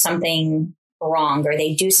someone does something wrong or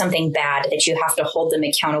they do something bad that you have to hold them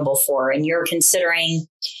accountable for, and you're considering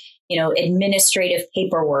administrative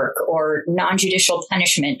paperwork or non-judicial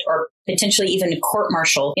punishment or potentially even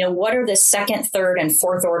court-martial, what are the second, third, and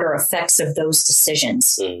fourth order effects of those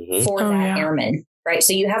decisions for that airman, right?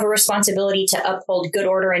 So you have a responsibility to uphold good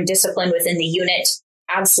order and discipline within the unit.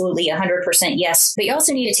 Absolutely, 100% yes. But you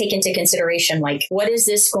also need to take into consideration, like, what is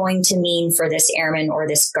this going to mean for this airman or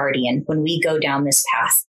this guardian when we go down this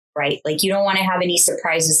path, right? Like, you don't want to have any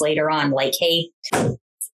surprises later on, like, hey,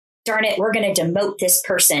 darn it, we're going to demote this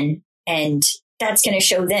person and that's going to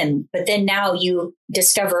show them. But then now you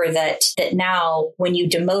discover that now when you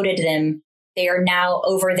demoted them, they are now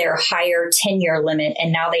over their higher tenure limit.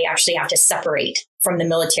 And now they actually have to separate from the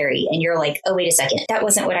military. And you're like, oh, wait a second. That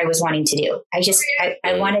wasn't what I was wanting to do.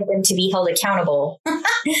 I wanted them to be held accountable,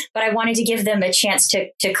 but I wanted to give them a chance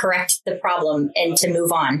to correct the problem and to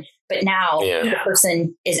move on. But now the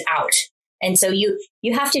person is out. And so you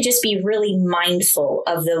have to just be really mindful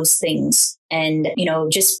of those things and,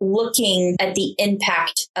 just looking at the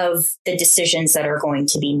impact of the decisions that are going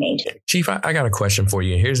to be made. Chief, I got a question for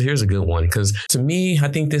you. Here's a good one, because to me, I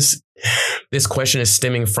think this question is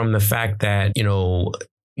stemming from the fact that,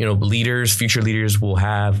 future leaders will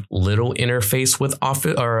have little interface with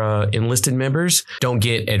enlisted members, don't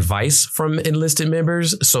get advice from enlisted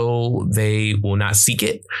members, so they will not seek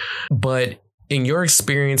it. But in your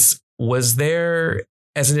experience, was there,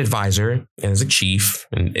 as an advisor, as a chief,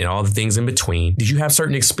 and all the things in between, did you have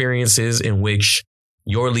certain experiences in which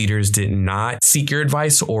your leaders did not seek your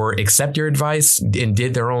advice or accept your advice and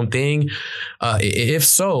did their own thing? If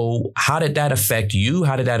so, how did that affect you?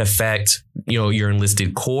 How did that affect, your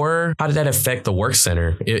enlisted corps? How did that affect the work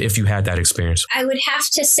center if you had that experience? I would have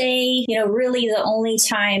to say, really the only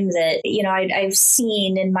time that, I've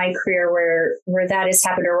seen in my career where that has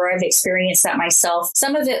happened or where I've experienced that myself,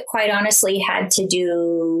 some of it quite honestly had to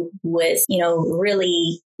do with,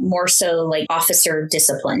 really more so like officer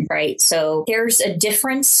discipline, right? So there's a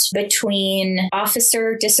difference between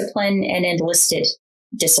officer discipline and enlisted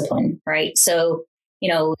discipline, right? So,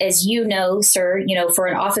 as you know, sir, for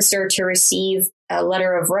an officer to receive a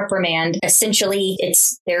letter of reprimand, essentially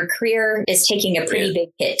their career is taking a pretty big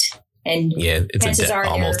hit. And it's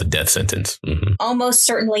almost a death sentence. Mm-hmm. Almost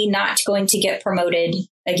certainly not going to get promoted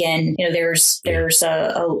again. There's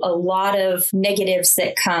a lot of negatives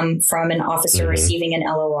that come from an officer receiving an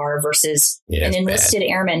LOR versus an enlisted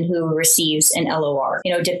airman who receives an LOR.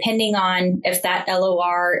 Depending on if that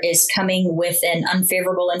LOR is coming with an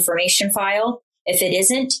unfavorable information file. If it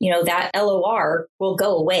isn't, that LOR will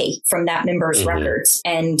go away from that member's records,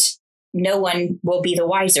 and no one will be the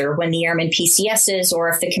wiser when the airman PCSs or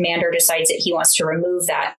if the commander decides that he wants to remove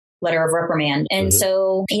that letter of reprimand. And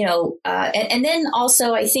so, and then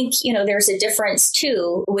also I think, there's a difference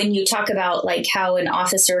too, when you talk about like how an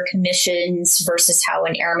officer commissions versus how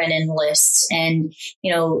an airman enlists. And,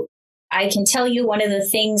 I can tell you one of the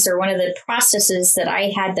things or one of the processes that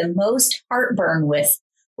I had the most heartburn with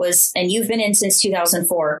was, and you've been in since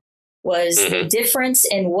 2004, was the difference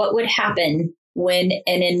in what would happen when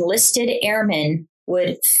an enlisted airman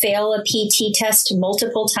would fail a PT test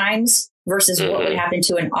multiple times versus what would happen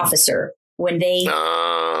to an officer when they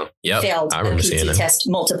failed a PT test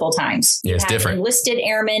multiple times. Yeah, it's different. Enlisted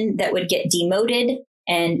airmen that would get demoted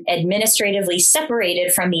and administratively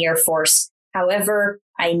separated from the Air Force. However,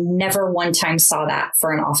 I never one time saw that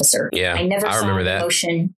for an officer. Yeah, I never saw a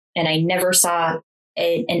demotion, and I never saw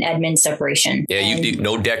an admin separation. Yeah, you do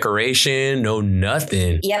no decoration, no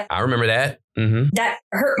nothing. Yep. I remember that. That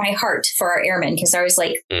hurt my heart for our airmen because I was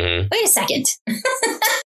like, wait a second.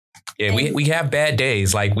 Yeah, we have bad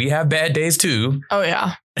days. Like we have bad days too. Oh,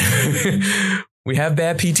 yeah. We have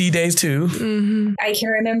bad PT days too. I can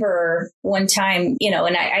remember one time,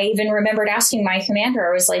 and I even remembered asking my commander,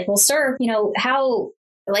 I was like, well, sir, how,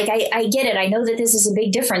 like, I get it. I know that this is a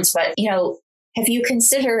big difference, but, have you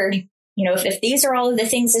considered, if these are all of the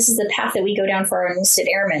things, this is the path that we go down for our enlisted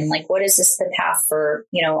airmen, like, what is this the path for,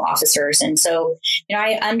 officers? And so,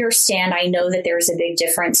 I understand, I know that there's a big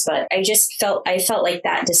difference, but I felt like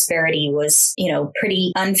that disparity was,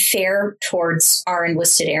 pretty unfair towards our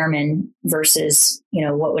enlisted airmen versus,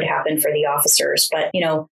 what would happen for the officers. But,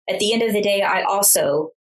 at the end of the day, I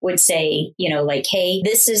also would say, like, hey,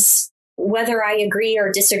 this is, whether I agree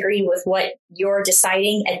or disagree with what you're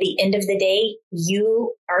deciding, at the end of the day,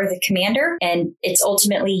 you are the commander and it's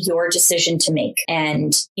ultimately your decision to make.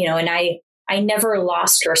 And, and I never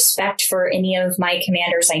lost respect for any of my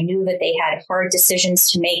commanders. I knew that they had hard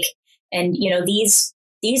decisions to make. And,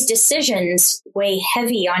 these decisions weigh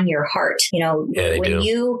heavy on your heart.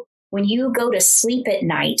 When you go to sleep at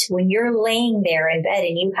night, when you're laying there in bed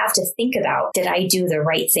and you have to think about, did I do the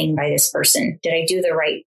right thing by this person? Did I do the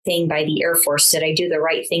right thing by the Air Force? Did I do the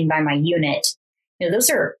right thing by my unit? Those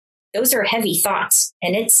are heavy thoughts.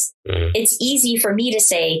 And it's easy for me to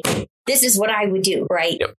say, this is what I would do,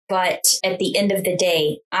 right? Yep. But at the end of the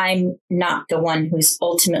day, I'm not the one who's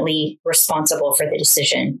ultimately responsible for the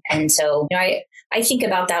decision. And so, I think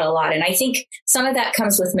about that a lot. And I think some of that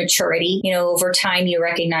comes with maturity. Over time, you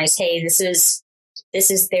recognize, hey, this is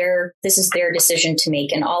their decision to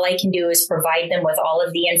make. And all I can do is provide them with all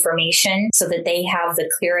of the information so that they have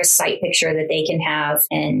the clearest sight picture that they can have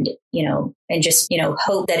and just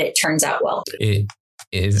hope that it turns out well.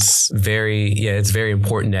 It's very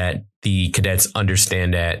important that the cadets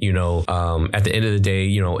understand that, at the end of the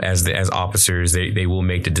day, as officers, they will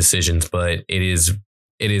make the decisions, but it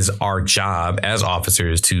is our job as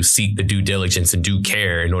officers to seek the due diligence and due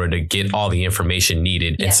care in order to get all the information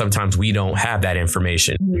needed. Yeah. And sometimes we don't have that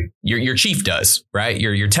information. Your chief does, right?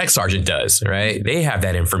 Your tech sergeant does, right? They have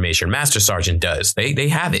that information. Master sergeant does. They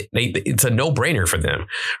have it. It's a no-brainer for them,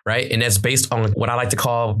 right? And that's based on what I like to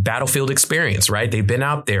call battlefield experience, right? They've been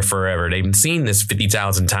out there forever. They've seen this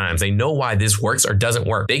 50,000 times. They know why this works or doesn't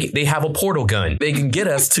work. They have a portal gun. They can get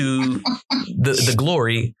us to the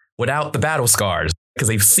glory without the battle scars, because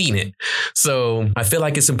they've seen it. So I feel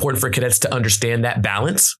like it's important for cadets to understand that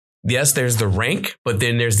balance. Yes, there's the rank, but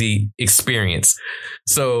then there's the experience.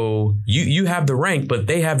 So you have the rank, but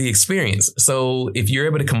they have the experience. So if you're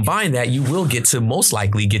able to combine that, you will most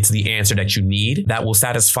likely get to the answer that you need that will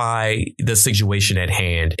satisfy the situation at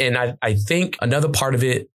hand. And I think another part of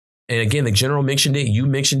it, and again, the general mentioned it, you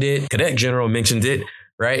mentioned it, cadet general mentioned it,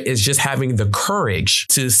 right? Is just having the courage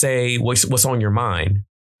to say what's on your mind,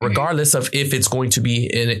 regardless of if it's going to be,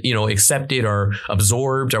 accepted or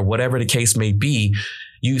absorbed or whatever the case may be.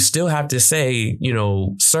 You still have to say,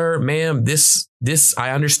 sir, ma'am, this,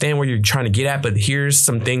 I understand where you're trying to get at, but here's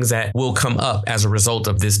some things that will come up as a result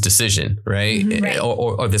of this decision, right? Right.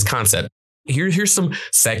 Or this concept. Here's some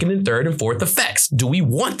second and third and fourth effects. Do we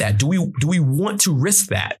want that? Do we want to risk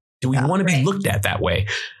that? Do we want to be looked at that way?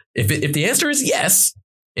 If the answer is yes,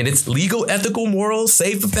 and it's legal, ethical, moral,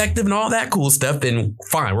 safe, effective, and all that cool stuff, then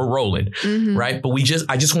fine, we're rolling, right? But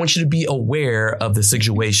I just want you to be aware of the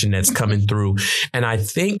situation that's coming through. And I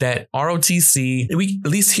think that ROTC, we at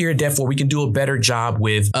least here at DEF4, we can do a better job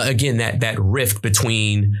with, again, that rift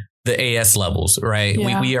between the AS levels, right?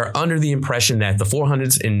 Yeah. We are under the impression that the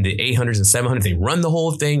 400s and the 800s and 700s, they run the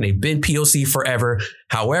whole thing. They've been POC forever.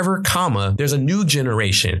 However, there's a new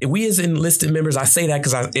generation. We as enlisted members, I say that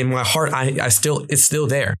because in my heart, it's still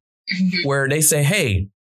there, where they say, hey,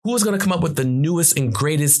 who is going to come up with the newest and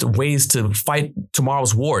greatest ways to fight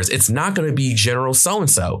tomorrow's wars? It's not going to be General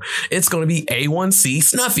so-and-so. It's going to be A1C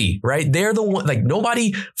Snuffy, right? They're the one, like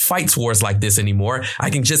nobody fights wars like this anymore. I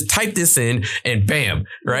can just type this in and bam,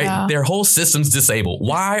 right? Yeah. Their whole system's disabled.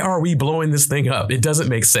 Why are we blowing this thing up? It doesn't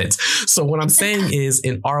make sense. So what I'm saying is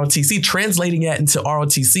in ROTC, translating that into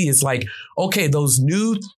ROTC is like, okay, those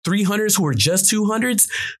new 300s who are just 200s,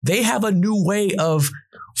 they have a new way of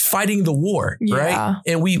fighting the war, right?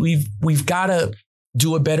 And we've got to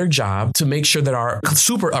do a better job to make sure that our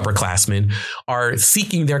super upperclassmen are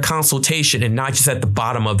seeking their consultation and not just at the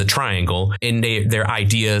bottom of the triangle and their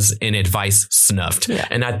ideas and advice snuffed. Yeah.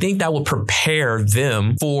 And I think that will prepare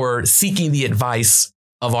them for seeking the advice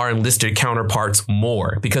of our enlisted counterparts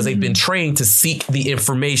more because they've been trained to seek the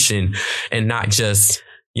information and not just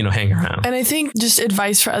hang around. And I think just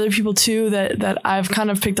advice for other people too, that I've kind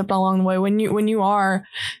of picked up along the way when you are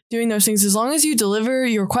doing those things, as long as you deliver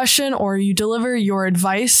your question or you deliver your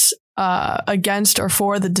advice against or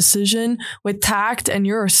for the decision with tact and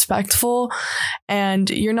you're respectful and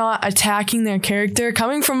you're not attacking their character,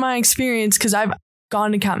 coming from my experience, because I've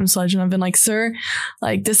gone to Captain Sledge and I've been like, sir,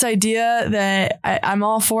 like this idea that I'm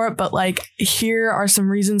all for it, but like here are some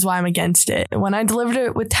reasons why I'm against it. When I delivered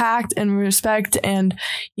it with tact and respect and,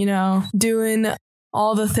 doing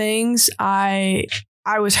all the things, I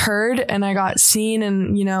was heard and I got seen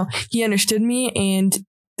and, he understood me and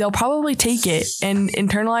they'll probably take it and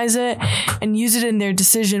internalize it and use it in their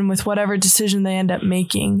decision with whatever decision they end up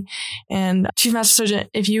making. And Chief Master Sergeant,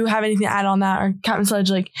 if you have anything to add on that, or Captain Sledge,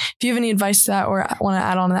 like if you have any advice to that or want to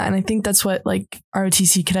add on to that, and I think that's what like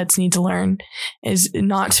ROTC cadets need to learn is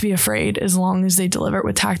not to be afraid. As long as they deliver it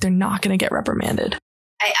with tact, they're not going to get reprimanded.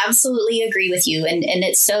 I absolutely agree with you. And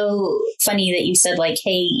it's so funny that you said like,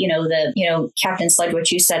 hey, Captain Sled,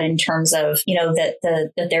 what you said in terms of,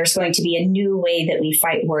 that there's going to be a new way that we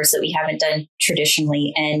fight wars that we haven't done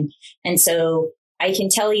traditionally. And so I can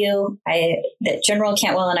tell you that General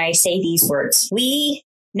Cantwell and I say these words. We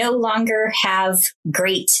no longer have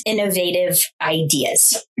great innovative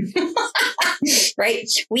ideas, right?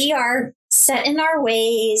 We are set in our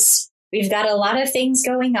ways. We've got a lot of things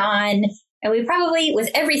going on. And we probably, with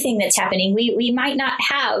everything that's happening, we might not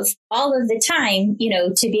have all of the time,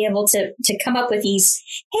 to be able to come up with these,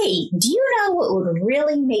 hey, do you know what would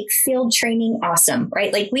really make field training awesome,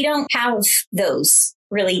 right? Like we don't have those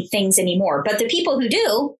really things anymore. But the people who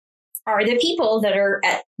do are the people that are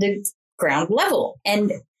at the ground level.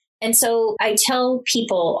 And so I tell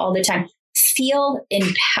people all the time, feel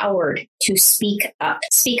empowered to speak up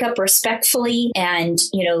respectfully and,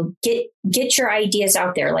 get your ideas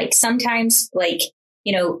out there. Like sometimes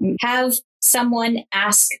have someone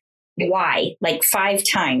ask why like 5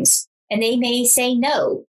 times and they may say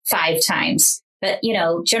no 5 times. But,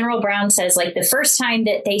 General Brown says like the first time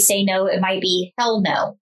that they say no, it might be hell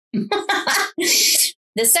no.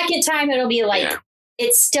 The second time it'll be like,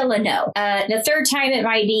 it's still a no. The third time it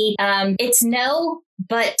might be, it's no,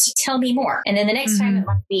 but tell me more. And then the next time it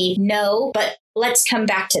might be no, but let's come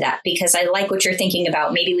back to that because I like what you're thinking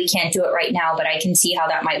about. Maybe we can't do it right now, but I can see how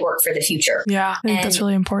that might work for the future. Yeah, I think that's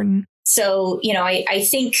really important. So, I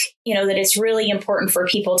think, that it's really important for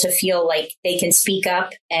people to feel like they can speak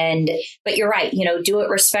up but you're right, do it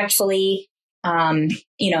respectfully, and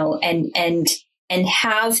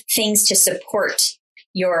have things to support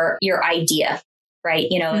your idea.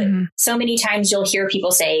 Right. So many times you'll hear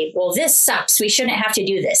people say, well, this sucks. We shouldn't have to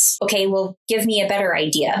do this. OK, well, give me a better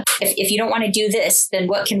idea. If you don't want to do this, then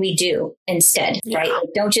what can we do instead? Yeah. Right. Like,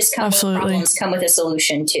 don't just come with problems, come with a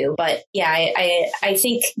solution too. But yeah, I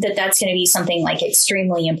think that's going to be something like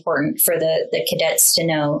extremely important for the cadets to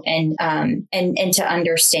know and to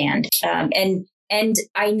understand. And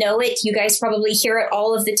I know it, you guys probably hear it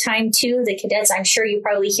all of the time too. The cadets, I'm sure you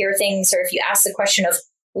probably hear things, or if you ask the question of,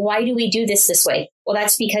 why do we do this way? Well,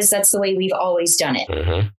 that's because that's the way we've always done it.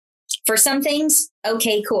 Mm-hmm. For some things,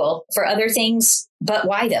 okay, cool. For other things, but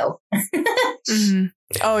why though? Mm-hmm.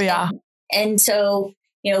 Oh, yeah. And so,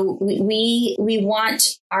 we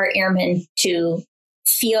want our airmen to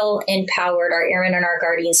feel empowered, our airmen and our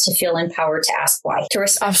guardians to feel empowered to ask why, to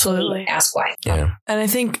respectfully ask why. Yeah. And I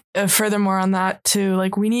think furthermore on that too,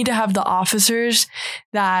 like we need to have the officers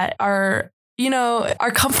that are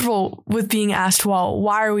comfortable with being asked, well,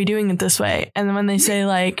 why are we doing it this way? And then when they say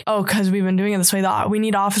like, oh, because we've been doing it this way, we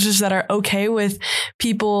need officers that are okay with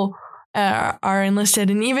people are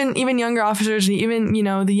enlisted, and even younger officers, even,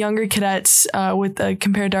 the younger cadets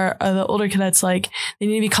compared to the older cadets, like they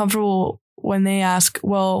need to be comfortable when they ask,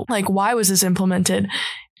 well, like, why was this implemented?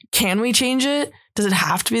 Can we change it? Does it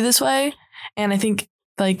have to be this way? And I think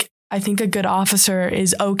like I think a good officer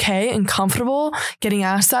is okay and comfortable getting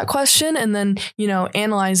asked that question and then,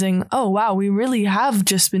 analyzing, oh, wow, we really have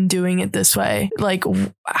just been doing it this way. Like,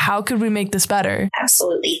 how could we make this better?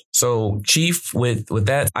 Absolutely. So, Chief, with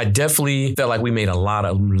that, I definitely felt like we made a lot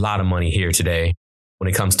of money here today when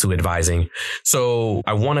it comes to advising. So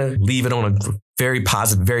I want to leave it on a very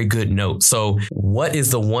positive, very good note. So what is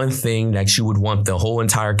the one thing that you would want the whole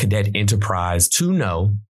entire cadet enterprise to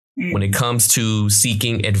know when it comes to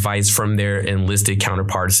seeking advice from their enlisted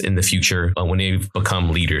counterparts in the future when they become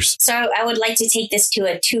leaders? So I would like to take this to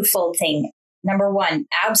a twofold thing. Number one,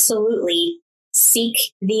 absolutely seek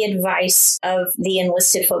the advice of the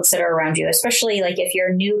enlisted folks that are around you, especially like if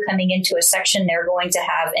you're new coming into a section, they're going to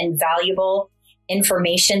have invaluable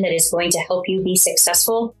information that is going to help you be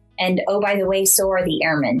successful. And oh, by the way, so are the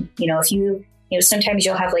airmen. If you sometimes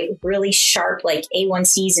you'll have like really sharp, like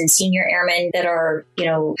A1Cs and senior airmen that are,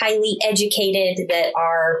 highly educated, that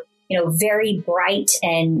are, very bright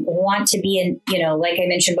and want to be like I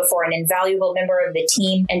mentioned before, an invaluable member of the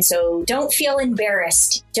team. And so don't feel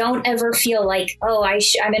embarrassed. Don't ever feel like, oh,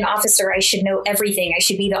 I'm an officer. I should know everything. I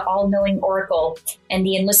should be the all-knowing oracle. And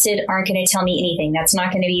the enlisted aren't going to tell me anything. That's not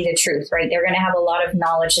going to be the truth, right? They're going to have a lot of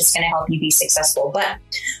knowledge that's going to help you be successful. But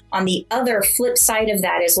on the other flip side of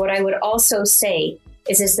that is what I would also say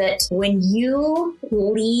is that when you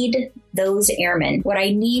lead those airmen, what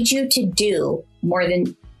I need you to do more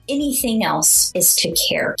than anything else is to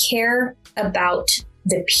care about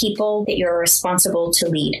the people that you're responsible to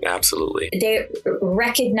lead. Absolutely. They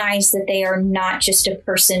recognize that they are not just a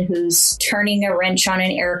person who's turning a wrench on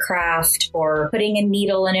an aircraft or putting a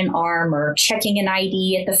needle in an arm or checking an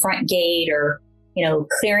ID at the front gate or,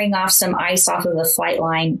 clearing off some ice off of the flight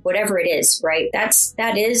line, whatever it is, right?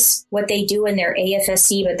 That is what they do in their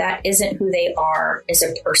AFSC, but that isn't who they are as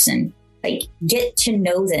a person. Like, get to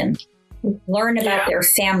know them. Learn about their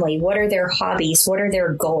family. What are their hobbies? What are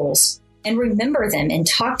their goals? And remember them and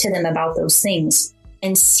talk to them about those things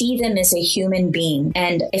and see them as a human being.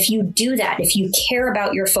 And if you do that, if you care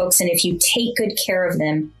about your folks and if you take good care of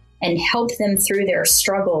them and help them through their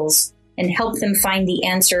struggles and help them find the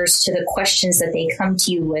answers to the questions that they come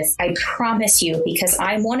to you with, I promise you, because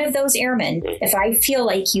I'm one of those airmen, if I feel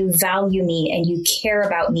like you value me and you care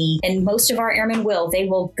about me, and most of our airmen will, they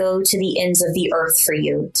will go to the ends of the earth for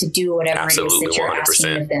you to do whatever it is that you're 100%.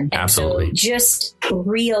 asking of them. And Absolutely. so just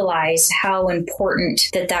realize how important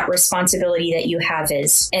that responsibility that you have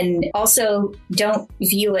is. And also don't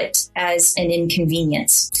view it as an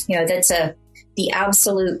inconvenience. That's the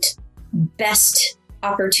absolute best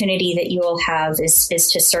opportunity that you will have is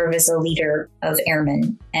to serve as a leader of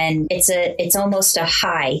airmen. And it's almost a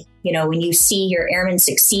high, when you see your airmen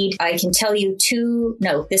succeed. I can tell you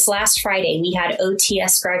this last Friday, we had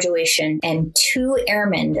OTS graduation and 2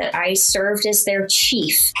 airmen that I served as their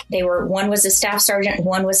chief. One was a staff sergeant,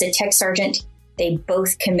 one was a tech sergeant. They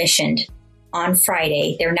both commissioned on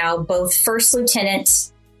Friday. They're now both first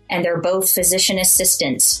lieutenants and they're both physician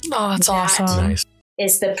assistants. Oh, that's awesome. Nice.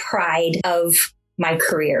 Is the pride of my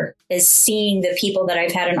career, is seeing the people that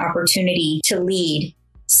I've had an opportunity to lead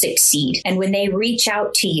succeed. And when they reach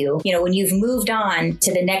out to you, when you've moved on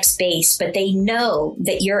to the next base, but they know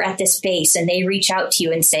that you're at this base and they reach out to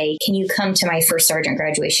you and say, can you come to my first sergeant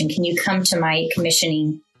graduation? Can you come to my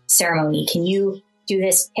commissioning ceremony? Can you do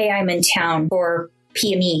this? Hey, I'm in town for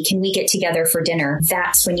PME. Can we get together for dinner?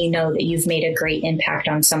 That's when you know that you've made a great impact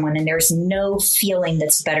on someone. And there's no feeling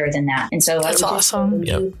that's better than that. And so that's awesome.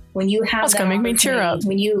 When you have that's gonna make me tear up.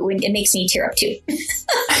 When it makes me tear up too.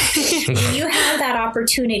 When you have that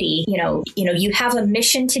opportunity, you have a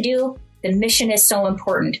mission to do. The mission is so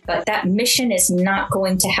important, but that mission is not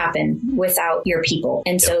going to happen without your people.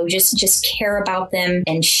 And so just care about them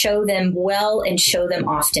and show them well and show them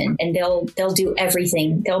often. And they'll do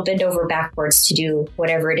everything. They'll bend over backwards to do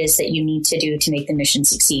whatever it is that you need to do to make the mission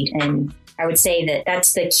succeed. And I would say that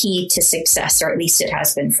that's the key to success, or at least it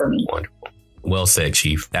has been for me. Wonderful. Well said,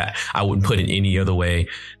 Chief. That I wouldn't put it any other way.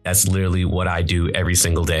 That's literally what I do every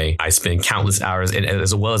single day. I spend countless hours, and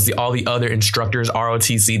as well as all the other instructors,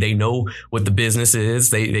 ROTC, they know what the business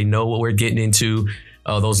is. They know what we're getting into.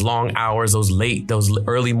 Those long hours, those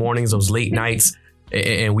early mornings, those late nights.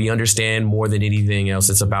 And we understand more than anything else,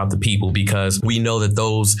 it's about the people, because we know that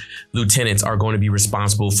those lieutenants are going to be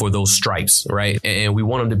responsible for those stripes, right? And we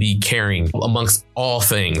want them to be caring amongst all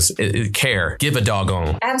things. Care, give a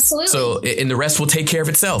doggone. Absolutely. So, and the rest will take care of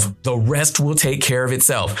itself. The rest will take care of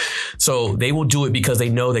itself. So they will do it because they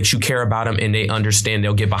know that you care about them and they understand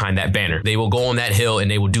they'll get behind that banner. They will go on that hill and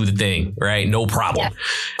they will do the thing, right? No problem.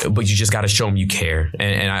 Yeah. But you just got to show them you care.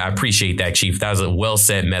 And I appreciate that, Chief. That was a well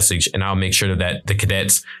said message. And I'll make sure that the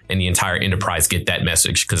cadets and the entire enterprise get that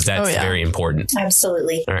message, because that's very important.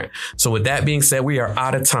 Absolutely. All right. So with that being said, we are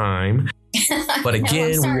out of time. But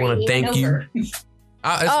again, we want to thank you.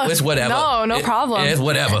 It's whatever. No problem. It's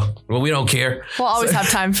whatever. Well, we don't care. We'll always have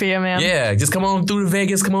time for you, man. Yeah, just come on through to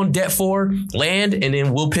Vegas. Come on, Det 4, land, and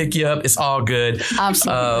then we'll pick you up. It's all good.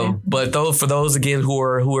 Absolutely. But for those again who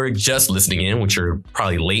are just listening in, which are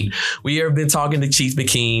probably late, we have been talking to Chief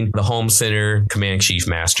McKeen, the Holm Center Command Chief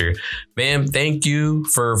Master. Man, thank you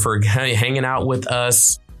for hanging out with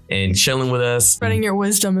us and chilling with us. Spreading your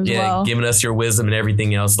wisdom as well. Giving us your wisdom and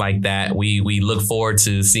everything else like that. We look forward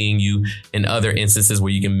to seeing you in other instances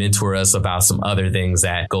where you can mentor us about some other things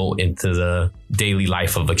that go into the daily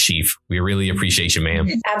life of a chief. We really appreciate you, ma'am.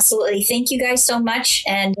 Absolutely. Thank you guys so much.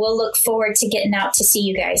 And we'll look forward to getting out to see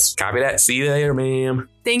you guys. Copy that. See you later, ma'am.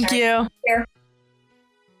 Thank you. Here.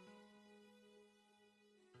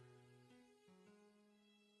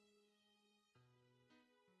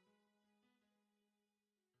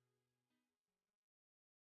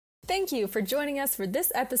 Thank you for joining us for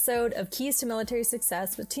this episode of Keys to Military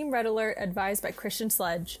Success with Team R.E.D Alert, advised by Christian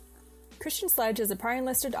Sledge. Christian Sledge is a prior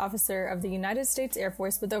enlisted officer of the United States Air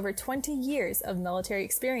Force with over 20 years of military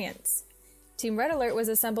experience. Team R.E.D Alert was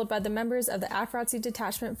assembled by the members of the AFROTC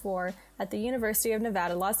Detachment 4 at the University of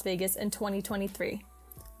Nevada, Las Vegas in 2023.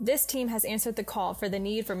 This team has answered the call for the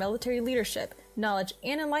need for military leadership, knowledge,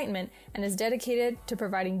 and enlightenment, and is dedicated to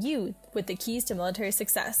providing you with the keys to military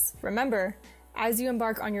success. Remember, as you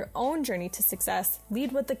embark on your own journey to success,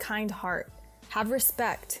 lead with a kind heart. Have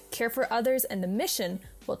respect, care for others, and the mission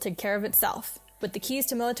will take care of itself. With the keys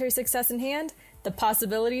to military success in hand, the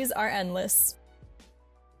possibilities are endless.